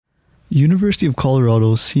University of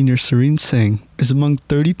Colorado senior Serene Singh is among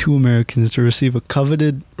 32 Americans to receive a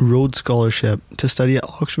coveted Rhodes Scholarship to study at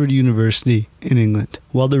Oxford University in England.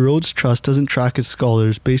 While the Rhodes Trust doesn't track its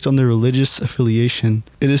scholars based on their religious affiliation,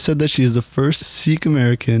 it is said that she is the first Sikh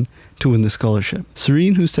American to win the scholarship.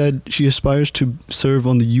 Serene, who said she aspires to serve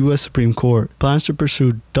on the U.S. Supreme Court, plans to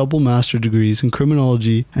pursue double master degrees in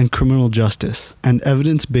criminology and criminal justice and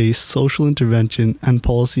evidence-based social intervention and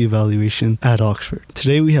policy evaluation at Oxford.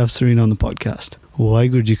 Today we have Serene on the podcast.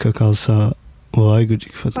 Waheguru Ji Ka Khalsa, Waheguru Ji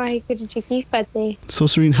Ki Fateh. Waheguru Ji Ki Fateh. So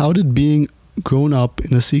Serene, how did being grown up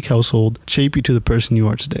in a Sikh household shape you to the person you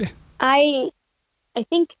are today? I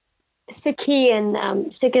think Sikhi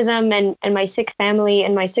and Sikhism and my Sikh family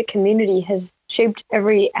and my Sikh community has shaped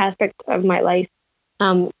every aspect of my life.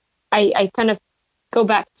 I kind of go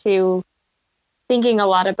back to thinking a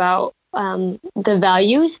lot about the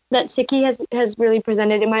values that Sikhi has really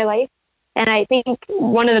presented in my life. And I think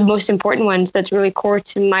one of the most important ones that's really core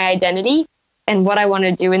to my identity and what I want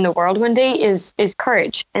to do in the world one day is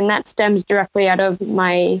courage. And that stems directly out of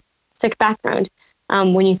my Sikh background.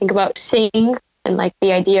 When you think about Singh, and like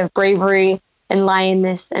the idea of bravery and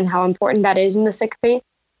lioness and how important that is in the Sikh faith.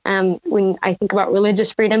 When I think about religious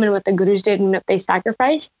freedom and what the Gurus did and what they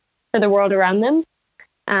sacrificed for the world around them,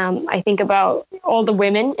 I think about all the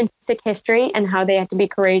women in Sikh history and how they had to be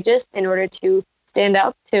courageous in order to stand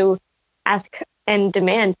up to ask and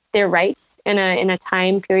demand their rights in a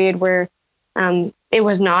time period where it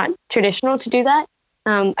was not traditional to do that.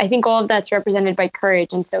 I think all of that's represented by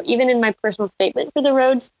courage. And so even in my personal statement for the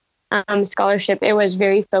Rhodes Scholarship, it was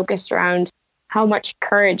very focused around how much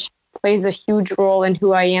courage plays a huge role in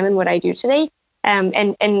who I am and what I do today. And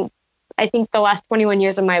I think the last 21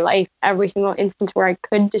 years of my life, every single instance where I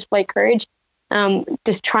could display courage,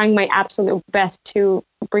 just trying my absolute best to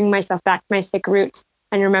bring myself back to my Sikh roots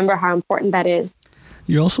and remember how important that is.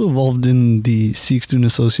 You're also involved in the Sikh Student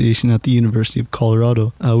Association at the University of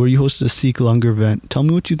Colorado, where you hosted a Sikh Langar event. Tell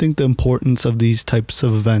me what you think the importance of these types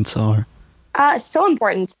of events are. So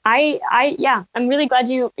important. I'm really glad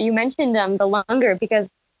you mentioned the Langar because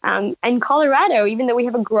in Colorado, even though we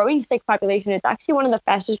have a growing Sikh population, it's actually one of the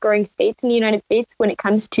fastest growing states in the United States when it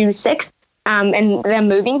comes to Sikhs and them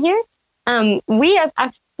moving here. We have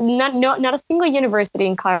actually not a single university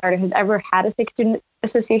in Colorado has ever had a Sikh Student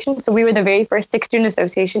Association. So we were the very first Sikh Student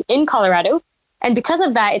Association in Colorado. And because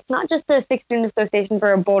of that, it's not just a Sikh Student Association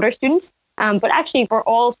for Boulder students, but actually for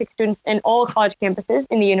all Sikh students in all college campuses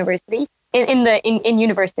in the university. In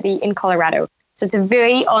university in Colorado. So it's a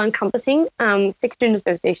very all-encompassing Sikh Student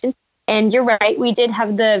Association. And you're right, we did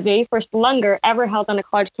have the very first Langar ever held on a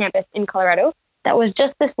college campus in Colorado. That was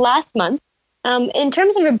just this last month. In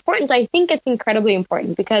terms of importance, I think it's incredibly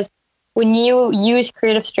important because when you use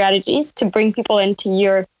creative strategies to bring people into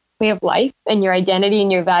your way of life and your identity and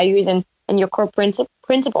your values and your core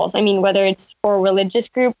principles, I mean, whether it's for a religious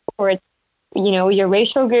group or it's your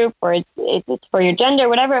racial group or it's for your gender,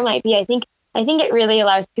 whatever it might be, I think it really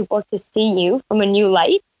allows people to see you from a new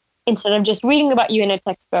light instead of just reading about you in a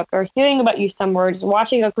textbook or hearing about you some words,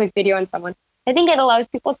 watching a quick video on someone. I think it allows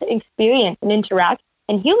people to experience and interact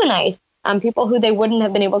and humanize people who they wouldn't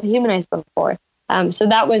have been able to humanize before. So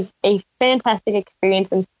that was a fantastic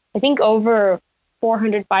experience. And I think over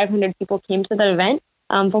 400, 500 people came to that event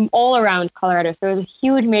from all around Colorado. So it was a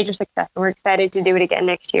huge, major success. And we're excited to do it again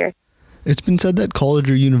next year. It's been said that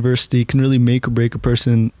college or university can really make or break a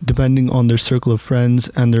person depending on their circle of friends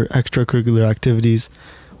and their extracurricular activities.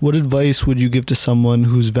 What advice would you give to someone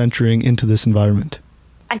who's venturing into this environment?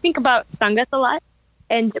 I think about Sangat a lot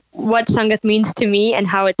and what Sangat means to me and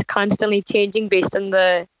how it's constantly changing based on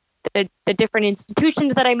the different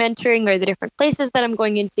institutions that I'm entering or the different places that I'm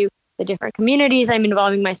going into, the different communities I'm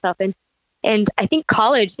involving myself in. And I think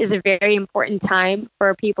college is a very important time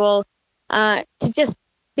for people to just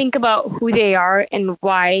think about who they are and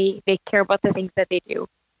why they care about the things that they do.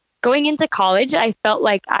 Going into college, I felt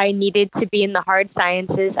like I needed to be in the hard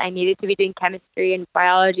sciences. I needed to be doing chemistry and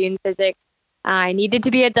biology and physics. I needed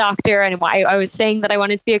to be a doctor. And I was saying that I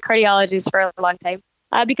wanted to be a cardiologist for a long time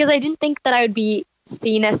because I didn't think that I would be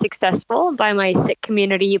seen as successful by my Sikh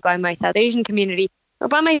community, by my South Asian community, or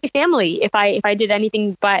by my family if I did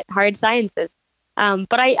anything but hard sciences.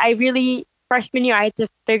 But I really... freshman year, I had to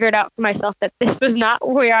figure it out for myself that this was not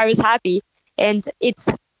where I was happy. And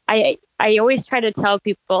I always try to tell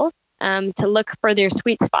people to look for their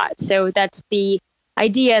sweet spot. So that's the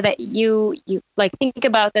idea that you like think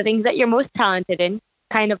about the things that you're most talented in,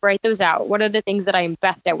 kind of write those out. What are the things that I am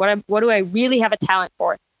best at? What do I really have a talent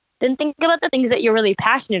for? Then think about the things that you're really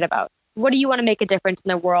passionate about. What do you want to make a difference in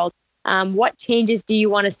the world? What changes do you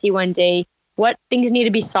want to see one day? What things need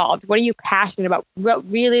to be solved? What are you passionate about? What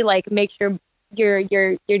really like makes your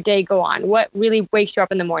day go on? What really wakes you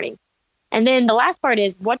up in the morning? And then the last part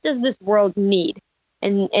is, what does this world need?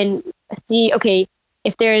 And see, okay,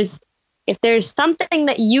 if there's something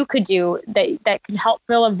that you could do that could help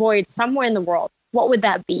fill a void somewhere in the world, what would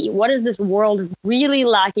that be? What is this world really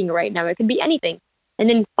lacking right now? It could be anything. And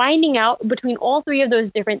then finding out between all three of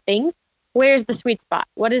those different things, where's the sweet spot?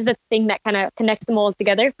 What is the thing that kind of connects them all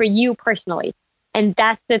together for you personally? And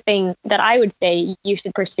that's the thing that I would say you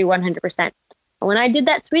should pursue 100%. When I did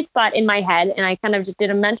that sweet spot in my head, and I kind of just did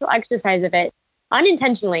a mental exercise of it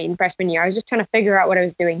unintentionally in freshman year, I was just trying to figure out what I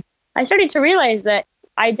was doing. I started to realize that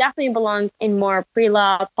I definitely belonged in more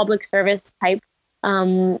pre-law, public service type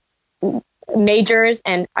majors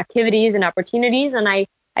and activities and opportunities. And I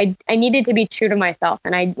needed to be true to myself,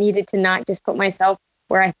 and I needed to not just put myself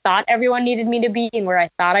where I thought everyone needed me to be and where I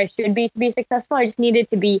thought I should be to be successful. I just needed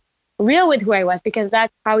to be real with who I was, because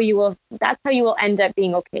that's how you will end up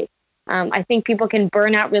being okay. I think people can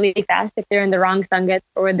burn out really fast if they're in the wrong sangat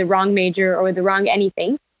or the wrong major or the wrong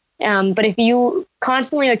anything. But if you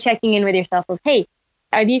constantly are checking in with yourself of, hey,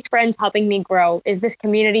 are these friends helping me grow? Is this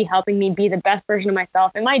community helping me be the best version of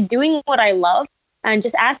myself? Am I doing what I love? And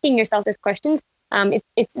just asking yourself these questions,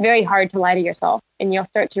 it's very hard to lie to yourself. And you'll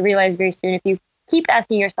start to realize very soon, if you keep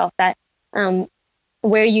asking yourself that,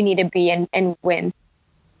 where you need to be and when.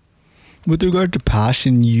 With regard to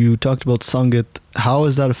passion, you talked about Sangat. How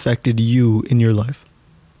has that affected you in your life?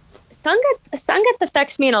 Sangat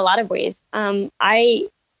affects me in a lot of ways. When I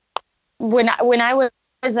was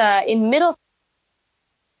in middle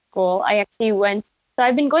school, I actually went. So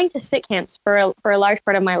I've been going to sikh camps for a large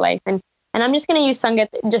part of my life, and I'm just going to use Sangat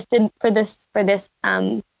just for this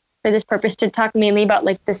purpose to talk mainly about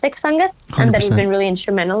like the Sikh Sangat, and that has been really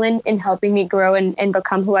instrumental in helping me grow and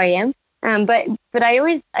become who I am. But I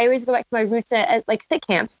always go back to my roots at like Sikh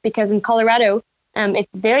camps, because in Colorado,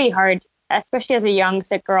 it's very hard, especially as a young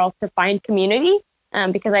Sikh girl, to find community.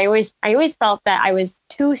 Because I always felt that I was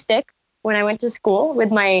too Sikh when I went to school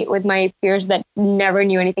with my peers that never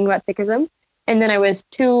knew anything about Sikhism, and then I was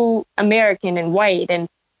too American and white and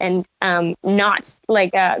not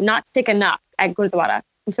Sikh enough at Gurdwara.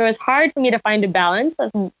 And so it was hard for me to find a balance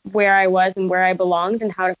of where I was and where I belonged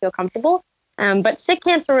and how to feel comfortable. But Sikh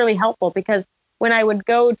camps were really helpful, because when I would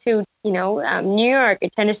go to, New York or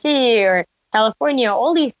Tennessee or California,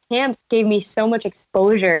 all these camps gave me so much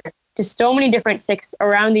exposure to so many different Sikhs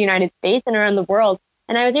around the United States and around the world.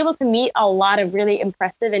 And I was able to meet a lot of really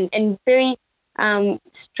impressive and very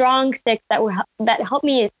strong Sikhs that helped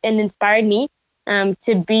me and inspired me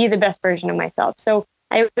to be the best version of myself. So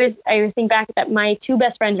I always think back that my two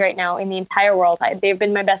best friends right now in the entire world, they've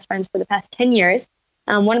been my best friends for the past 10 years.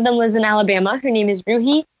 One of them lives in Alabama. Her name is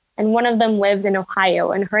Ruhi. And one of them lives in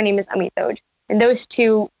Ohio, and her name is Amitoj. And those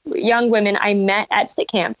two young women I met at Sikh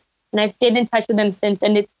camps, and I've stayed in touch with them since.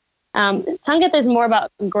 And it's Sangat is more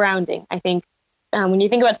about grounding, I think. When you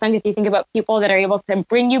think about Sangat, you think about people that are able to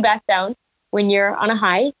bring you back down when you're on a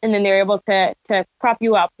high, and then they're able to prop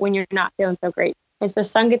you up when you're not feeling so great. And so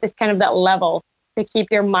Sangat is kind of that level to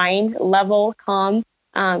keep your mind level, calm,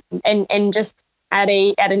 and just at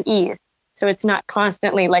an ease. So it's not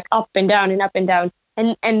constantly like up and down and up and down.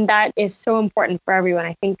 And that is so important for everyone.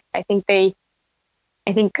 I think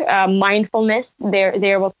mindfulness, they're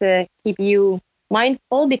able to keep you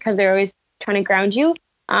mindful because they're always trying to ground you.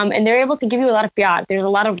 And they're able to give you a lot of pyar. There's a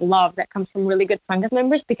lot of love that comes from really good Sangat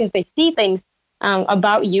members, because they see things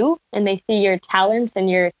about you, and they see your talents and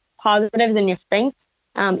your positives and your strengths,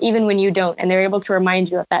 even when you don't. And they're able to remind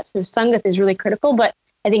you of that. So Sangat is really critical, but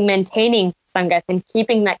I think maintaining Sangat and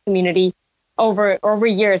keeping that community over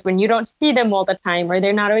years when you don't see them all the time, or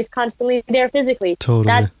they're not always constantly there physically.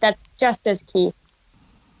 Totally. That's just as key.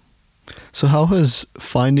 So how has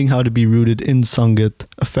finding how to be rooted in Sangat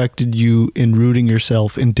affected you in rooting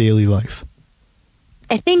yourself in daily life?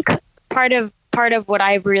 I think part of what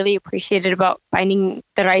I've really appreciated about finding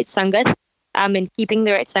the right Sangat and keeping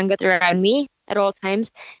the right Sangat around me at all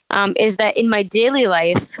times is that in my daily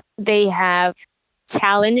life, they have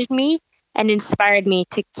challenged me and inspired me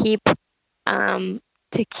to keep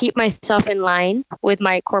myself in line with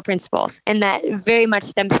my core principles. And that very much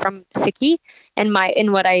stems from Sikhi and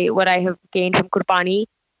what I have gained from Gurbani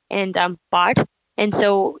and Path. And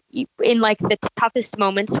so in like the toughest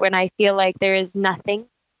moments when I feel like there is nothing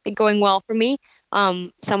going well for me,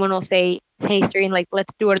 someone will say, "Hey, Serene, like,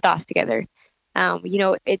 let's do Ardas together."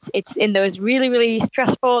 It's in those really, really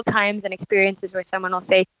stressful times and experiences where someone will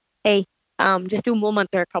say, "Hey, just do Mool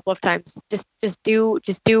Mantra a couple of times. Just do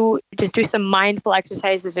some mindful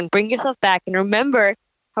exercises and bring yourself back and remember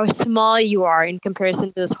how small you are in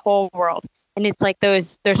comparison to this whole world. And it's like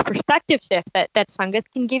those perspective shifts that Sangat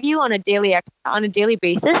can give you on a daily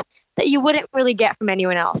basis that you wouldn't really get from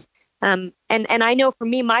anyone else. And I know for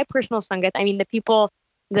me, my personal Sangat, I mean, the people,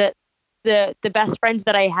 the best friends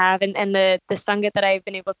that I have and the Sangat that I've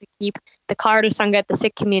been able to keep, the Colorado Sangat, the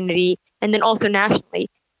Sikh community, and then also nationally,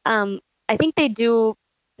 I think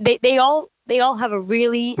they all have a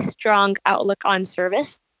really strong outlook on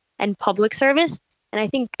service and public service. And I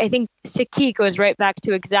think Sikhi goes right back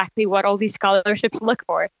to exactly what all these scholarships look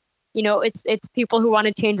for. You know, it's people who want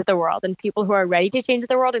to change the world and people who are ready to change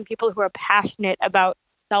the world and people who are passionate about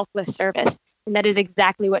selfless service. And that is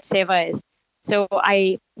exactly what seva is. So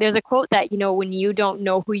there's a quote that, you know, when you don't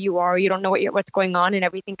know who you are, you don't know what's going on and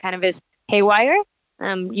everything kind of is haywire,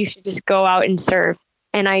 you should just go out and serve.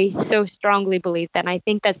 And I so strongly believe that. And I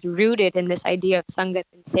think that's rooted in this idea of Sangat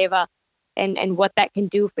and seva and what that can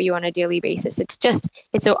do for you on a daily basis. It's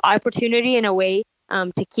an opportunity in a way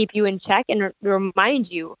to keep you in check and remind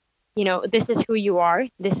you, you know, this is who you are.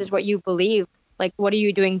 This is what you believe. Like, what are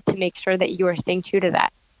you doing to make sure that you are staying true to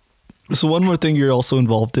that? So one more thing you're also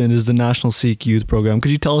involved in is the National Sikh Youth Program.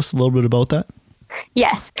 Could you tell us a little bit about that?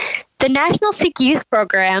 Yes. The National Sikh Youth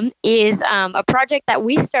Program is a project that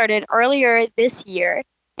we started earlier this year.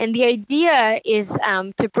 And the idea is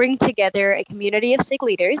to bring together a community of Sikh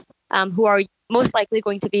leaders who are most likely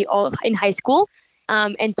going to be all in high school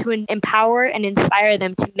and to empower and inspire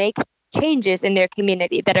them to make changes in their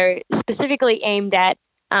community that are specifically aimed at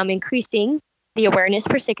increasing the awareness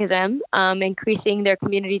for Sikhism, increasing their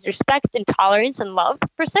community's respect and tolerance and love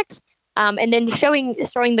for Sikhs, and then showing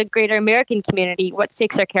the greater American community what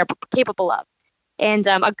Sikhs are capable of. And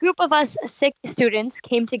a group of us Sikh students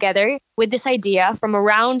came together with this idea from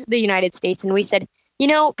around the United States. And we said, you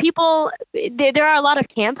know, there are a lot of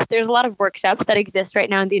camps. There's a lot of workshops that exist right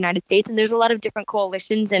now in the United States. And there's a lot of different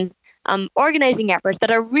coalitions and organizing efforts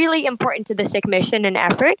that are really important to the Sikh mission and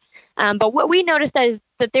effort. But what we noticed is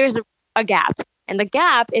that there's a gap. And the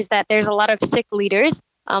gap is that there's a lot of Sikh leaders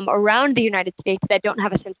around the United States that don't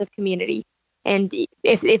have a sense of community. And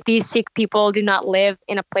if these Sikh people do not live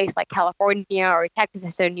in a place like California or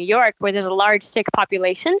Texas or New York, where there's a large Sikh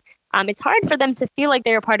population, it's hard for them to feel like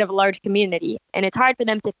they're a part of a large community. And it's hard for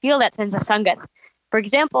them to feel that sense of Sangat. For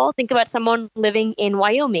example, think about someone living in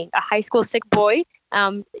Wyoming, a high school Sikh boy,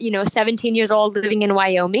 17 years old living in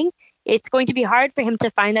Wyoming. It's going to be hard for him to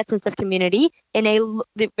find that sense of community in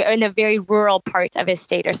a very rural part of his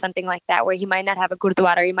state or something like that, where he might not have a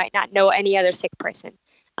gurdwara, or he might not know any other Sikh person.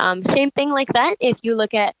 Same thing like that. If you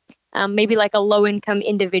look at maybe like a low-income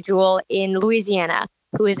individual in Louisiana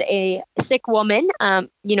who is a Sikh woman,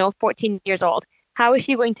 14 years old, how is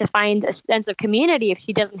she going to find a sense of community if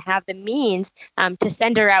she doesn't have the means to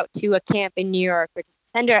send her out to a camp in New York or to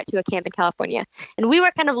send her out to a camp in California? And we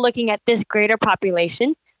were kind of looking at this greater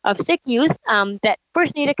population of Sikh youth that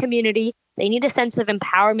first need a community. They need a sense of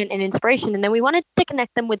empowerment and inspiration. And then we wanted to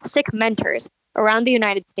connect them with Sikh mentors around the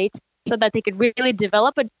United States so that they could really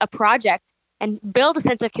develop a project and build a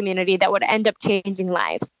sense of community that would end up changing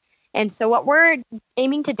lives. And so what we're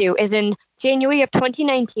aiming to do is in January of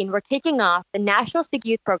 2019, we're kicking off the National Sikh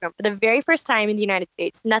Youth Program for the very first time in the United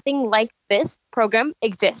States. Nothing like this program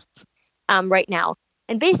exists right now.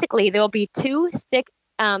 And basically, there will be 2 Sikh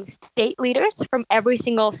state leaders from every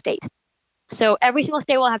single state. So every single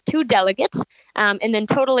state will have 2 delegates, and then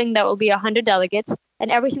totaling that will be 100 delegates.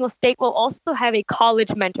 And every single state will also have a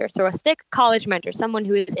college mentor. So a Sikh college mentor, someone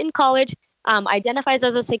who is in college, identifies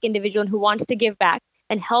as a Sikh individual and who wants to give back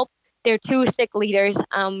and help their 2 Sikh leaders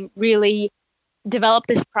really develop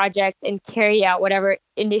this project and carry out whatever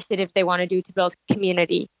initiatives they want to do to build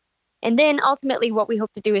community. And then ultimately what we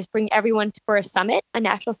hope to do is bring everyone for a summit, a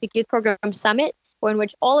National Sikh Youth Program summit, in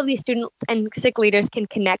which all of these students and Sikh leaders can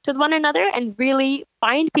connect with one another and really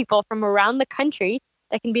find people from around the country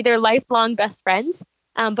that can be their lifelong best friends,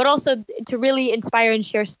 but also to really inspire and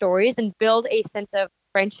share stories and build a sense of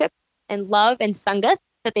friendship and love and sangat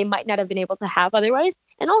that they might not have been able to have otherwise,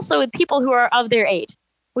 and also with people who are of their age.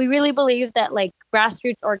 We really believe that like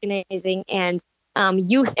grassroots organizing and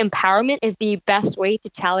youth empowerment is the best way to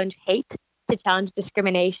challenge hate, to challenge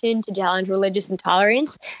discrimination, to challenge religious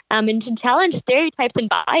intolerance, and to challenge stereotypes and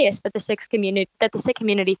bias that the Sikh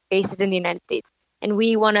community faces in the United States. And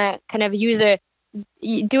we want to kind of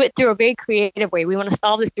do it through a very creative way. We want to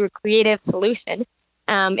solve this through a creative solution,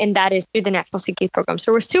 and that is through the National Sikh Youth Program.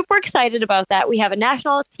 So we're super excited about that. We have a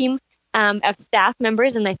national team of staff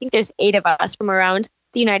members, and I think there's 8 of us from around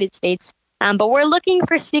the United States. But we're looking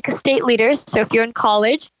for Sikh state leaders. So if you're in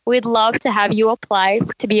college, we'd love to have you apply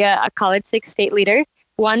to be a college Sikh state leader,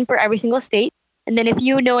 1 for every single state. And then if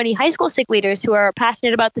you know any high school Sikh leaders who are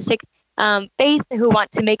passionate about the Sikh faith who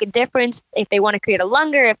want to make a difference, if they want to create a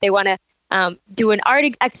langar, if they want to do an art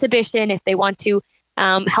exhibition, if they want to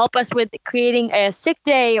help us with creating a Sikh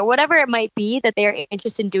day or whatever it might be that they are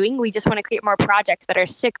interested in doing. We just want to create more projects that are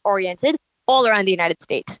Sikh oriented all around the United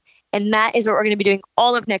States. And that is what we're going to be doing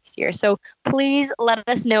all of next year. So please let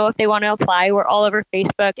us know if they want to apply. We're all over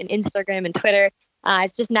Facebook and Instagram and Twitter.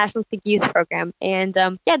 It's just National Sikh Youth Program. And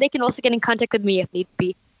they can also get in contact with me if need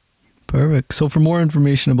be. Perfect. So for more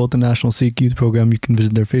information about the National Sikh Youth Program, you can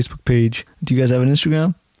visit their Facebook page. Do you guys have an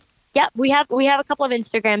Instagram? Yeah, we have a couple of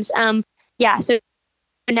Instagrams. So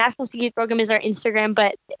the National Sikh Youth Program is our Instagram,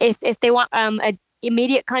 but if they want a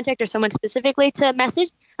immediate contact or someone specifically to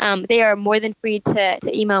message, they are more than free to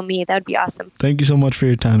email me. That would be awesome. Thank you so much for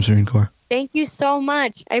your time, Serene Kaur. Thank you so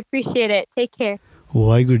much. I appreciate it. Take care.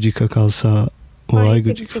 Waheguru Ji Ka Khalsa,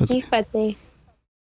 Waheguru Ji Ki Fateh.